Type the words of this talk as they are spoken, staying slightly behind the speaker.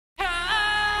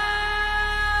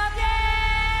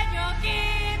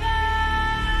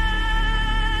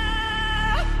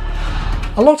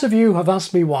A lot of you have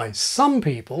asked me why some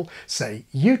people say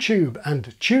YouTube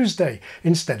and Tuesday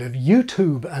instead of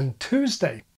YouTube and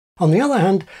Tuesday. On the other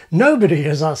hand, nobody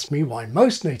has asked me why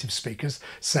most native speakers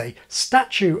say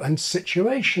statue and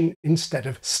situation instead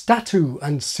of statu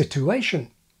and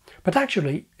situation. But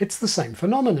actually, it's the same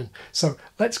phenomenon, so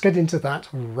let's get into that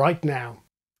right now.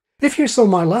 If you saw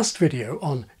my last video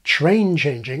on train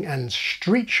changing and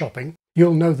street shopping,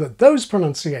 you'll know that those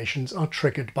pronunciations are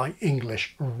triggered by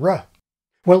English R.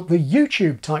 Well, the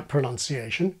YouTube type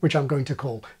pronunciation, which I'm going to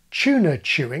call tuna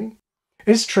chewing,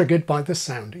 is triggered by the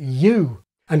sound U.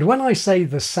 And when I say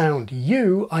the sound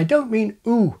U, I don't mean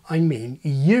oo, I mean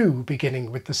U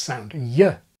beginning with the sound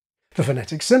Y. The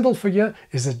phonetic symbol for Y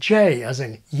is a J, as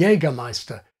in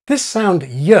Jägermeister. This sound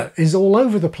Y is all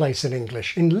over the place in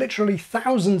English, in literally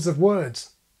thousands of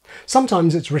words.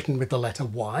 Sometimes it's written with the letter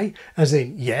Y, as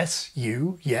in yes,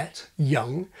 you, yet,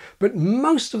 young, but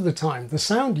most of the time the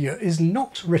sound Y is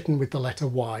not written with the letter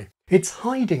Y. It's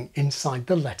hiding inside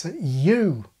the letter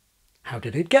U. How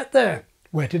did it get there?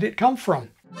 Where did it come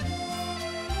from?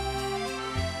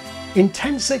 In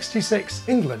 1066,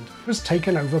 England was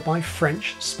taken over by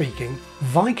French-speaking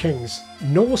Vikings,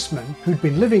 Norsemen who'd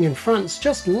been living in France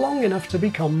just long enough to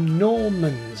become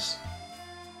Normans.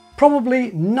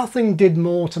 Probably nothing did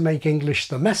more to make English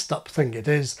the messed up thing it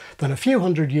is than a few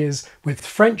hundred years with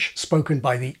French spoken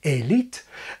by the élite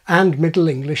and Middle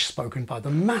English spoken by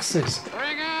the masses.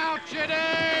 Bring out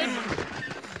Jidin!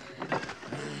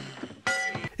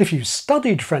 If you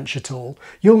studied French at all,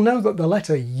 you'll know that the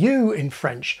letter U in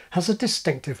French has a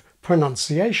distinctive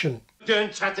pronunciation.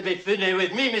 Don't try to be funny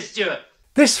with me, monsieur!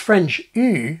 This French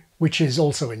U, which is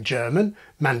also in German,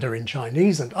 Mandarin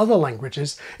Chinese and other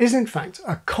languages, is in fact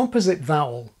a composite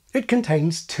vowel. It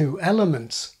contains two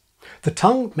elements. The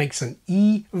tongue makes an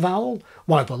E vowel,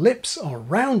 while the lips are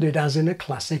rounded as in a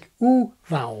classic U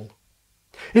vowel.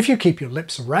 If you keep your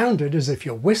lips rounded as if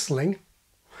you're whistling,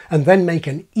 and then make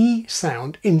an E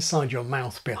sound inside your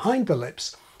mouth behind the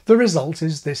lips, the result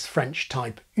is this French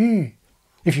type U.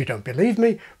 If you don't believe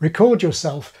me, record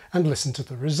yourself and listen to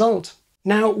the result.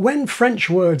 Now, when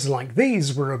French words like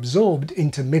these were absorbed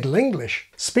into Middle English,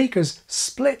 speakers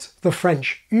split the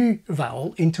French U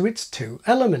vowel into its two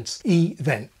elements, E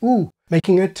then U,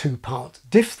 making a two-part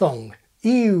diphthong,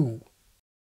 ew.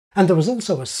 And there was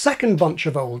also a second bunch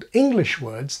of Old English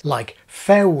words like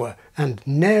fewe and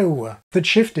newe that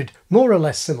shifted more or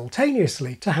less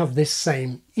simultaneously to have this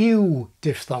same ew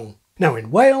diphthong. Now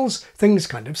in Wales, things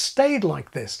kind of stayed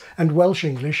like this, and Welsh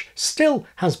English still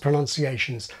has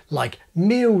pronunciations like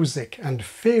music and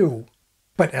fyw.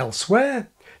 But elsewhere,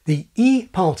 the E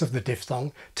part of the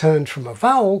diphthong turned from a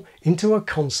vowel into a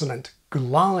consonant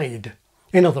glide.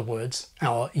 In other words,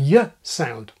 our Y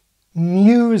sound.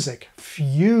 Music,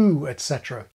 few,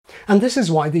 etc. And this is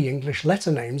why the English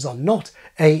letter names are not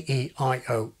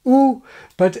A-E-I-O-U,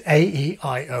 but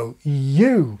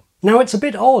A-E-I-O-U. Now it's a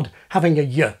bit odd having a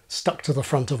Y stuck to the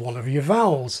front of one of your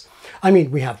vowels. I mean,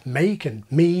 we have make and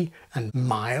me and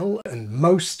mile and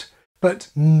most, but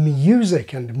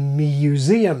music and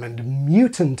museum and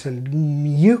mutant and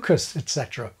mucus,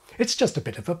 etc. It's just a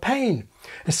bit of a pain,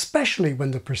 especially when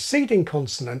the preceding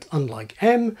consonant, unlike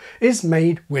M, is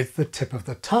made with the tip of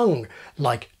the tongue,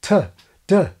 like T,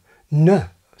 D, N,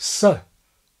 S.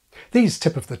 These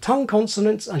tip-of-the-tongue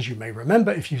consonants, as you may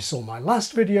remember if you saw my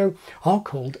last video, are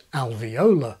called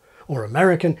alveolar, or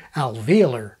American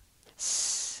alveolar.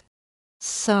 S,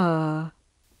 sa.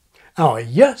 Our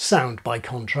Y sound, by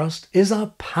contrast, is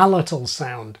a palatal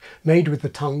sound, made with the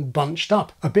tongue bunched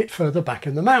up a bit further back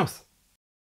in the mouth.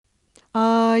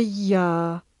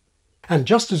 Ya. And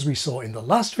just as we saw in the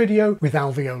last video, with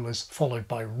alveolars followed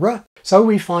by R, so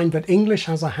we find that English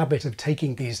has a habit of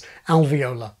taking these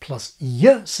alveolar plus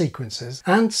Y sequences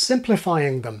and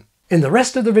simplifying them. In the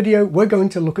rest of the video, we're going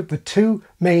to look at the two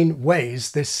main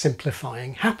ways this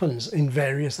simplifying happens in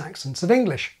various accents of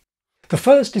English. The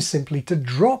first is simply to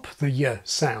drop the Y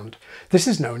sound. This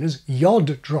is known as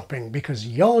yod dropping because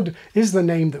yod is the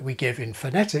name that we give in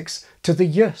phonetics to the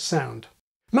Y sound.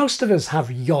 Most of us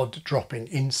have yod dropping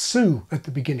in su at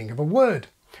the beginning of a word.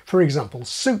 For example,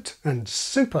 suit and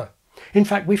super. In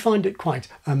fact, we find it quite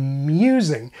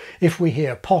amusing if we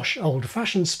hear posh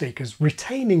old-fashioned speakers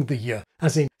retaining the Y,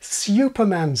 as in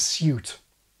Superman suit.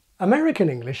 American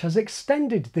English has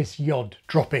extended this yod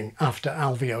dropping after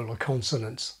alveolar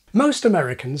consonants. Most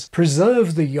Americans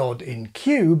preserve the yod in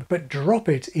cube but drop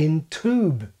it in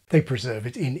toob. They preserve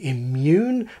it in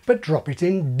immune but drop it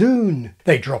in dune.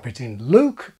 They drop it in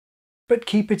luke but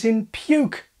keep it in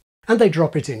puke. And they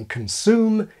drop it in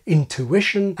consume,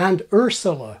 intuition and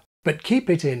Ursula, but keep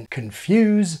it in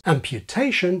confuse,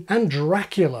 amputation and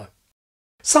Dracula.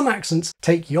 Some accents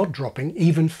take yod dropping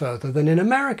even further than in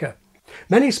America.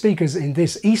 Many speakers in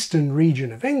this eastern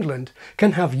region of England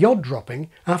can have yod dropping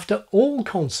after all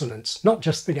consonants, not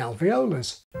just the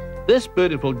alveolars. This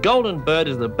beautiful golden bird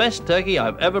is the best turkey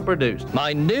I've ever produced.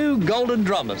 My new golden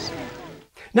drummers.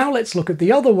 Now let's look at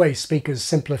the other way speakers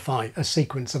simplify a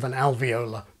sequence of an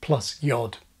alveolar plus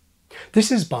yod.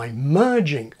 This is by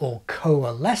merging or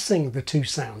coalescing the two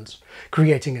sounds,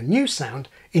 creating a new sound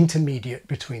intermediate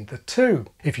between the two.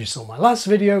 If you saw my last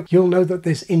video, you'll know that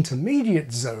this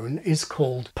intermediate zone is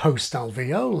called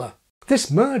postalveolar. This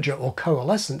merger or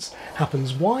coalescence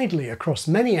happens widely across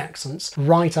many accents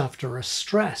right after a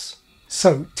stress.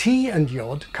 So T and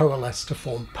yod coalesce to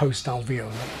form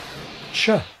postalveolar ch,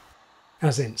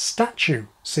 as in statue,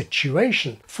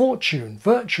 situation, fortune,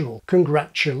 virtual,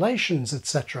 congratulations,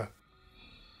 etc.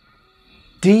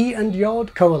 D and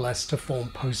yod coalesce to form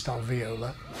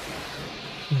postalveolar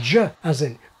j, as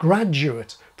in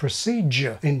graduate,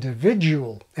 procedure,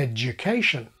 individual,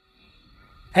 education.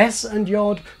 S and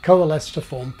yod coalesce to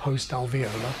form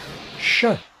postalveolar sh,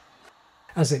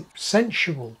 as in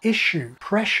sensual, issue,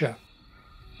 pressure.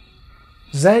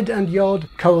 Z and yod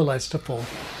coalesce to form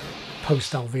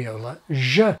postalveolar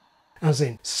j, as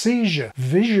in seizure,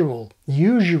 visual,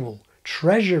 usual,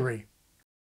 treasury.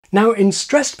 Now in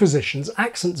stressed positions,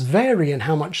 accents vary in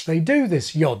how much they do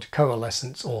this yod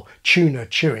coalescence or tuner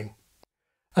chewing.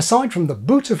 Aside from the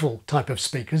beautiful type of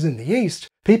speakers in the East,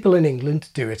 people in England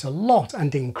do it a lot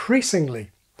and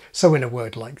increasingly. So in a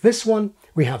word like this one,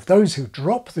 we have those who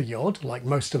drop the yod, like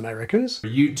most Americans.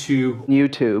 YouTube.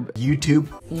 YouTube. YouTube.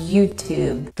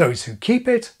 YouTube. Those who keep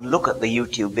it. Look at the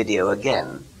YouTube video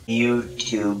again.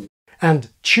 YouTube. And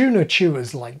tuner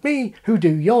chewers like me who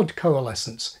do yod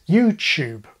coalescence.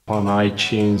 YouTube. On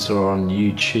iTunes or on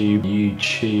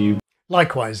YouTube.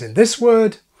 Likewise in this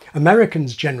word,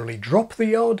 Americans generally drop the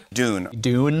yod. Dune.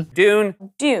 Dune. Dune.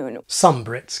 Dune. Some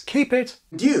Brits keep it.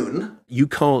 Dune? You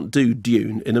can't do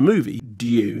Dune in a movie.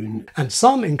 Dune. And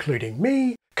some, including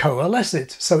me, coalesce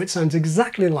it so it sounds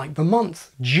exactly like the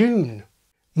month, June.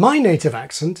 My native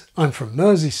accent, I'm from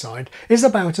Merseyside, is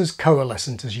about as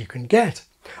coalescent as you can get.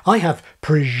 I have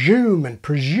presume and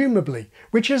presumably,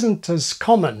 which isn't as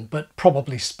common but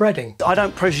probably spreading. I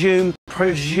don't presume.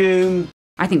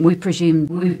 I think we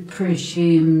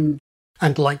presume.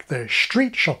 And like the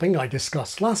street shopping I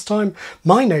discussed last time,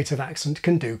 my native accent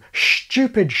can do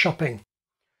stupid shopping.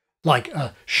 Like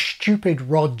a stupid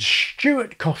Rod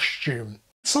Stewart costume.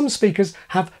 Some speakers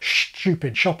have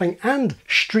stupid shopping and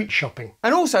street shopping.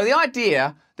 And also the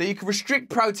idea that you can restrict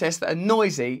protests that are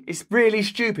noisy is really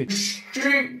stupid.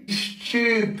 Stupid.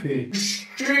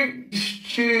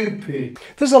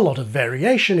 There's a lot of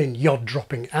variation in yod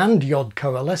dropping and yod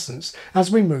coalescence as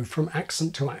we move from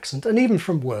accent to accent and even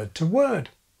from word to word.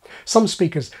 Some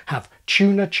speakers have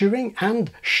tuner chewing and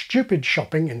stupid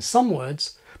shopping in some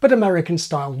words, but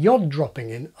American-style yod dropping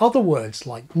in other words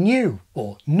like new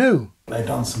or new. They've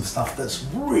done some stuff that's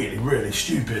really, really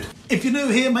stupid. If you're new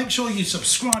here, make sure you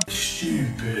subscribe.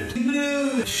 Stupid.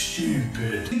 No.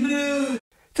 Stupid. No.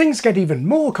 Things get even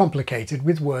more complicated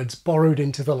with words borrowed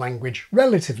into the language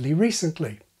relatively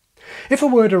recently. If a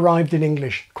word arrived in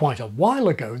English quite a while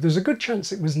ago, there's a good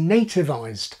chance it was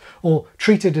nativized or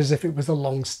treated as if it was a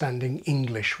long-standing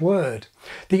English word.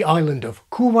 The island of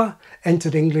Cuba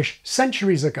entered English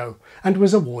centuries ago and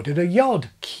was awarded a yod,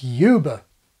 Cuba.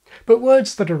 But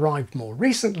words that arrived more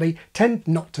recently tend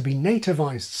not to be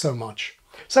nativized so much.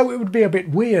 So it would be a bit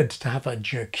weird to have a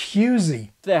jacuzzi.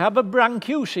 They have a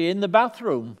brancusi in the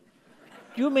bathroom.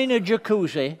 Do you mean a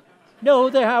jacuzzi? No,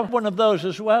 they have one of those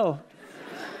as well.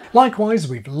 Likewise,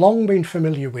 we've long been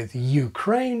familiar with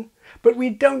Ukraine, but we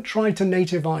don't try to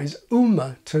nativize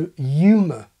Uma to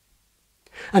Yuma.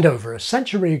 And over a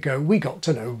century ago, we got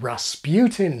to know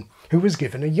Rasputin, who was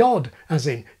given a yod, as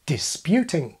in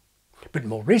disputing. But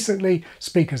more recently,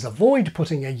 speakers avoid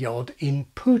putting a yod in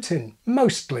Putin,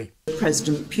 mostly.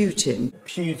 President Putin.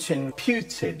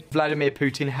 Putin. Vladimir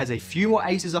Putin has a few more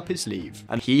aces up his sleeve,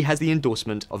 and he has the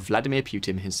endorsement of Vladimir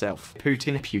Putin himself.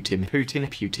 Putin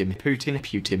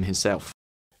himself.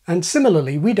 And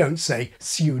similarly, we don't say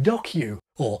Sudoku,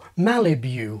 or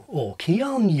Malibu, or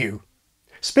Kianyu.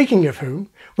 Speaking of whom,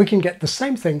 we can get the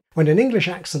same thing when an English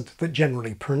accent that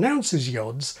generally pronounces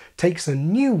yods takes a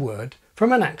new word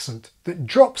from an accent that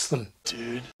drops them.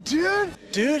 Dude. Dude.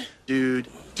 Dude. Dude.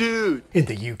 Dude. In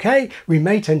the UK, we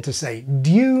may tend to say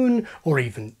dune or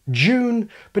even June,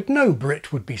 but no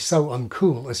Brit would be so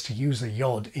uncool as to use a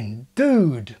yod in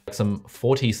dude. Some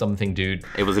 40-something dude.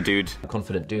 It was a dude. A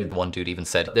confident dude. One dude even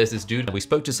said, there's this dude. We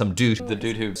spoke to some dude. The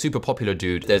dude who, super popular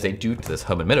dude. There's a dude. There's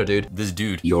Herman Miller dude. This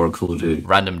dude. You're a cool dude.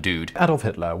 Random dude. Adolf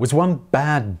Hitler was one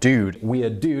bad dude.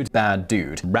 Weird dude. Bad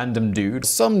dude. Random dude.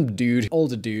 Some dude.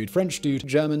 Older dude. French dude.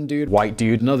 German dude. White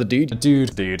dude. Another dude.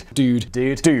 Dude. Dude. Dude.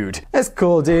 Dude. Dude. That's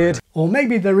cool, dude. Or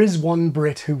maybe there is one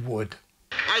Brit who would.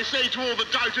 I say to all the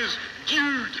doubters,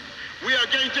 dude, we are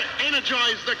going to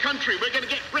energise the country. We're going to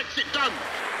get Brexit done.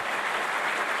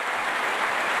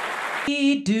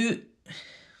 Hey, dude.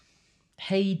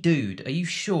 Hey, dude, are you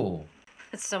sure?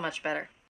 It's so much better.